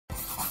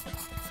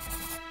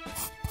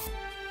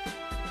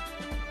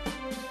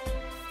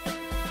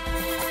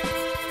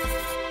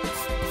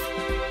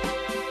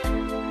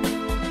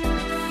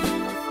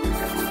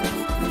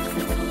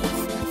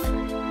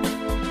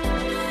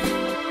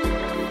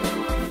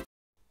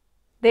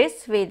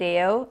This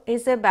video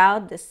is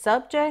about the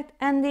subject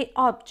and the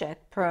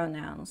object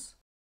pronouns.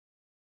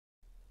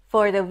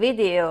 For the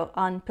video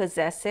on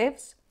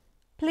possessives,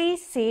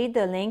 please see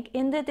the link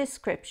in the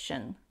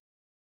description.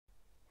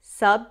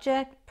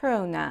 Subject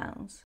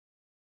pronouns.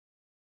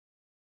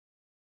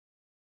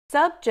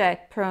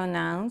 Subject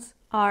pronouns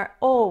are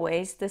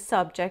always the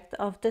subject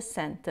of the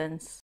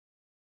sentence.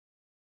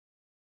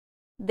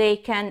 They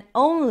can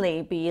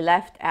only be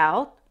left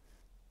out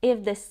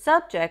if the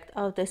subject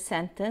of the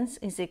sentence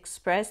is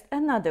expressed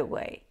another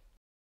way.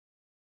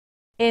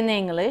 In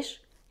English,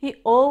 you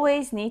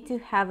always need to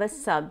have a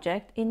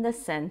subject in the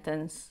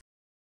sentence.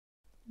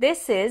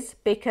 This is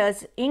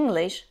because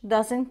English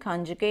doesn't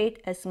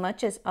conjugate as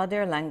much as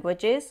other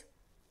languages,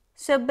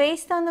 so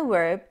based on the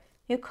verb,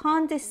 you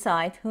can't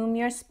decide whom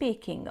you're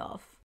speaking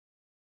of.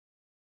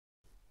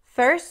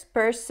 First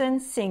person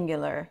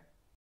singular.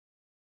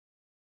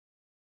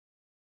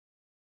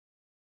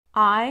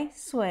 I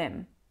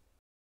swim.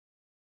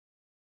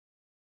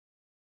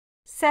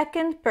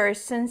 Second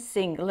person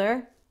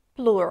singular,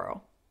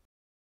 plural.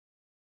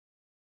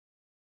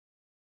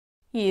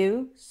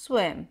 You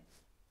swim.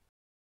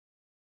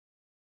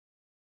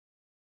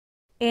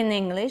 In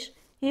English,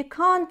 you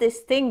can't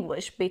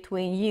distinguish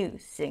between you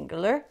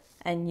singular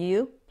and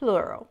you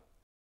plural.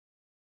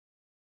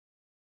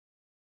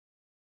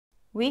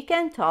 We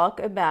can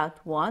talk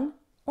about one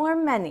or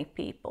many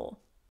people.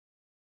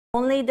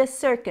 Only the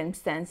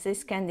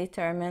circumstances can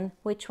determine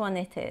which one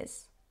it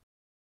is.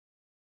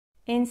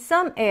 In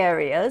some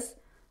areas,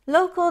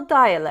 local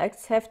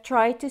dialects have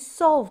tried to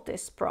solve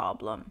this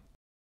problem.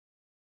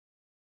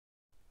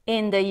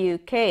 In the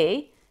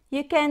UK,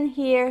 you can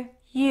hear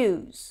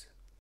yous.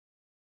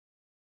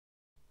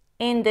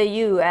 In the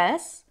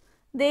US,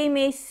 they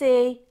may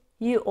say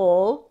you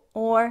all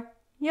or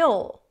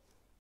y'all.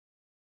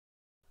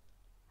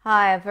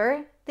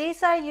 However,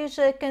 these are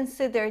usually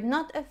considered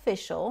not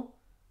official,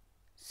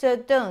 so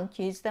don't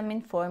use them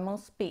in formal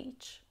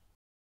speech.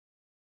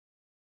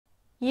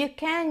 You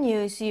can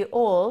use you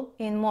all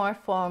in more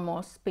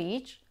formal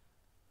speech,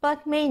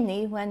 but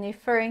mainly when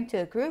referring to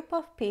a group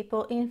of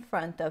people in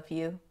front of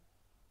you.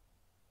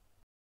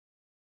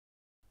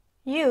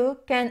 You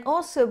can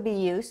also be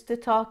used to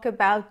talk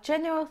about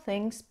general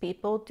things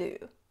people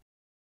do.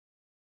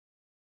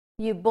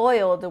 You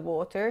boil the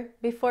water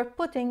before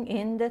putting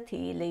in the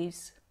tea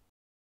leaves.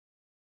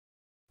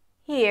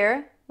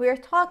 Here, we're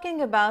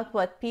talking about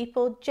what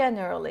people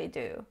generally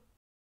do.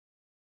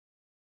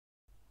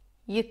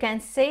 You can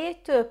say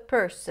it to a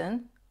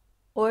person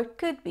or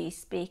could be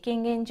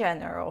speaking in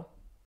general.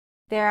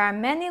 There are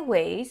many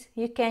ways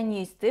you can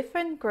use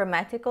different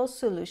grammatical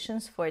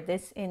solutions for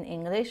this in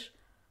English,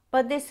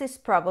 but this is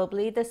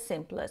probably the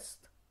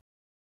simplest.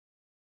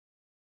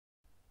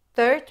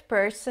 Third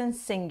person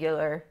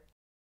singular.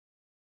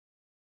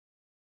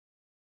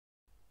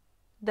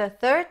 The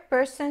third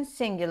person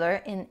singular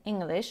in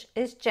English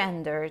is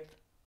gendered.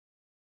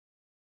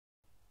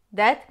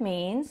 That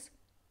means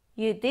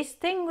you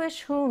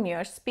distinguish whom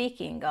you're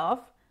speaking of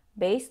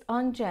based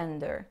on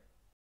gender.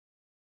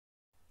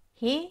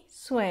 He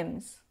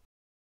swims.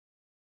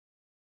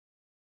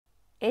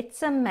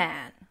 It's a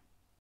man.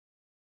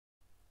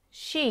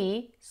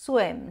 She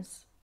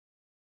swims.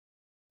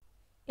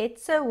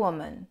 It's a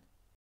woman.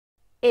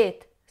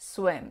 It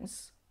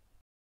swims.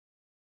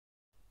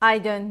 I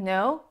don't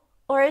know,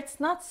 or it's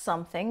not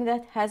something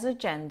that has a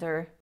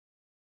gender.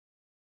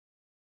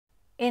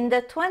 In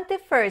the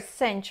 21st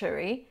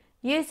century,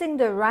 using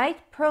the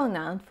right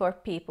pronoun for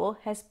people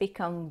has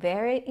become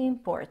very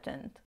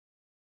important.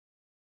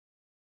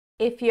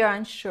 If you're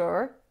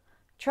unsure,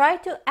 try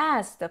to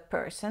ask the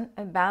person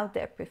about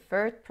their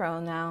preferred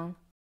pronoun.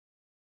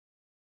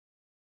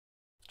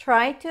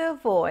 Try to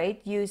avoid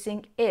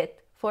using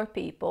it for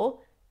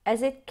people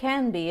as it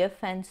can be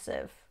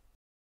offensive.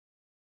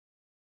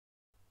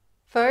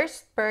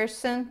 First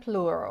person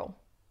plural.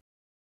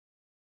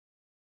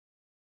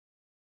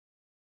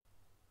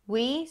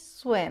 We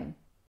swim.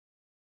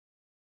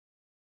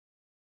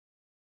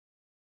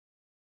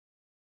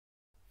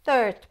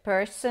 Third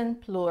person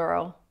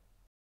plural.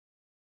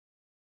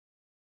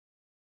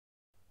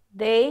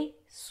 They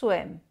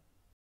swim.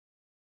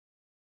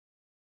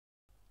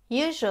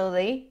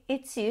 Usually,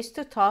 it's used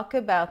to talk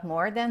about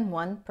more than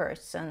one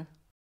person.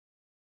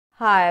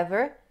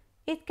 However,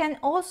 it can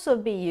also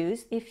be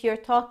used if you're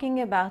talking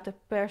about a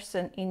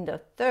person in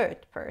the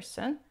third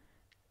person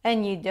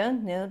and you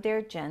don't know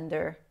their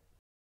gender.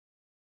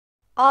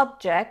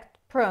 Object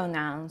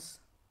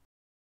pronouns.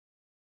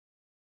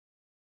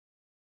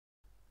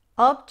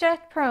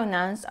 Object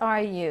pronouns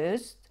are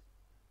used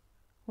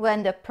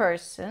when the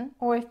person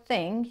or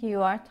thing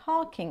you are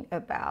talking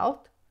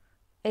about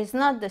is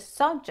not the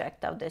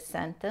subject of the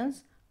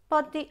sentence,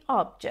 but the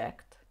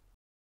object.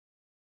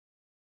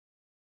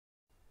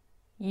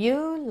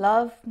 You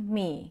love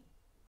me.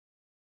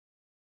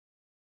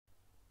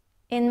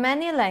 In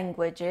many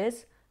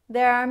languages,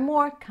 there are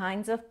more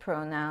kinds of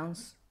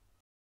pronouns.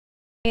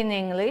 In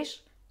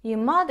English, you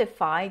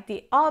modify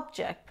the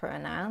object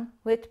pronoun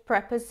with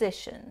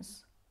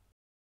prepositions.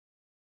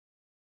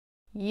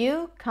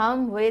 You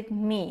come with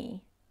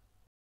me.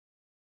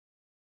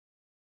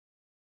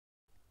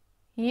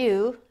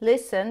 You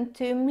listen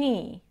to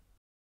me.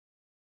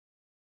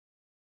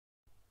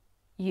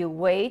 You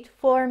wait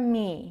for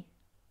me.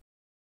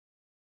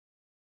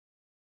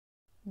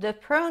 The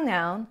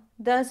pronoun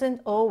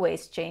doesn't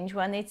always change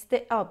when it's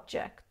the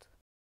object.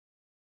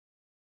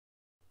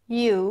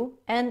 You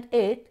and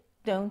it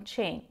don't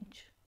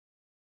change.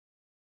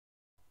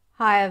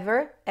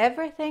 However,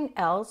 everything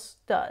else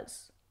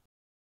does.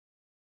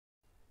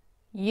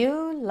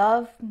 You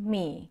love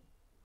me.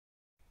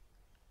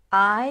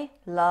 I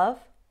love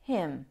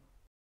him.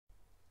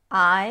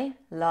 I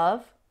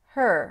love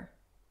her.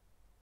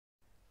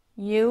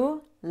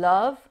 You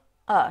love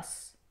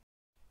us.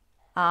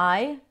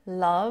 I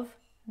love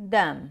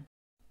them.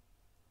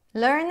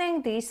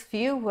 Learning these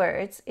few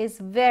words is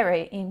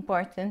very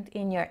important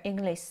in your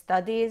English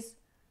studies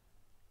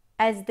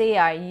as they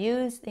are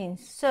used in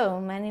so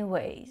many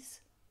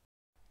ways.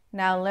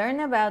 Now learn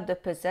about the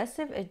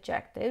possessive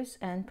adjectives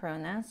and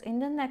pronouns in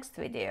the next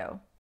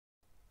video.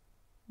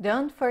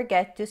 Don't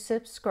forget to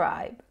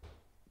subscribe.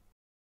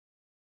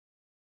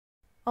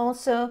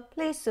 Also,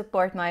 please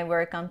support my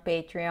work on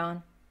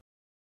Patreon.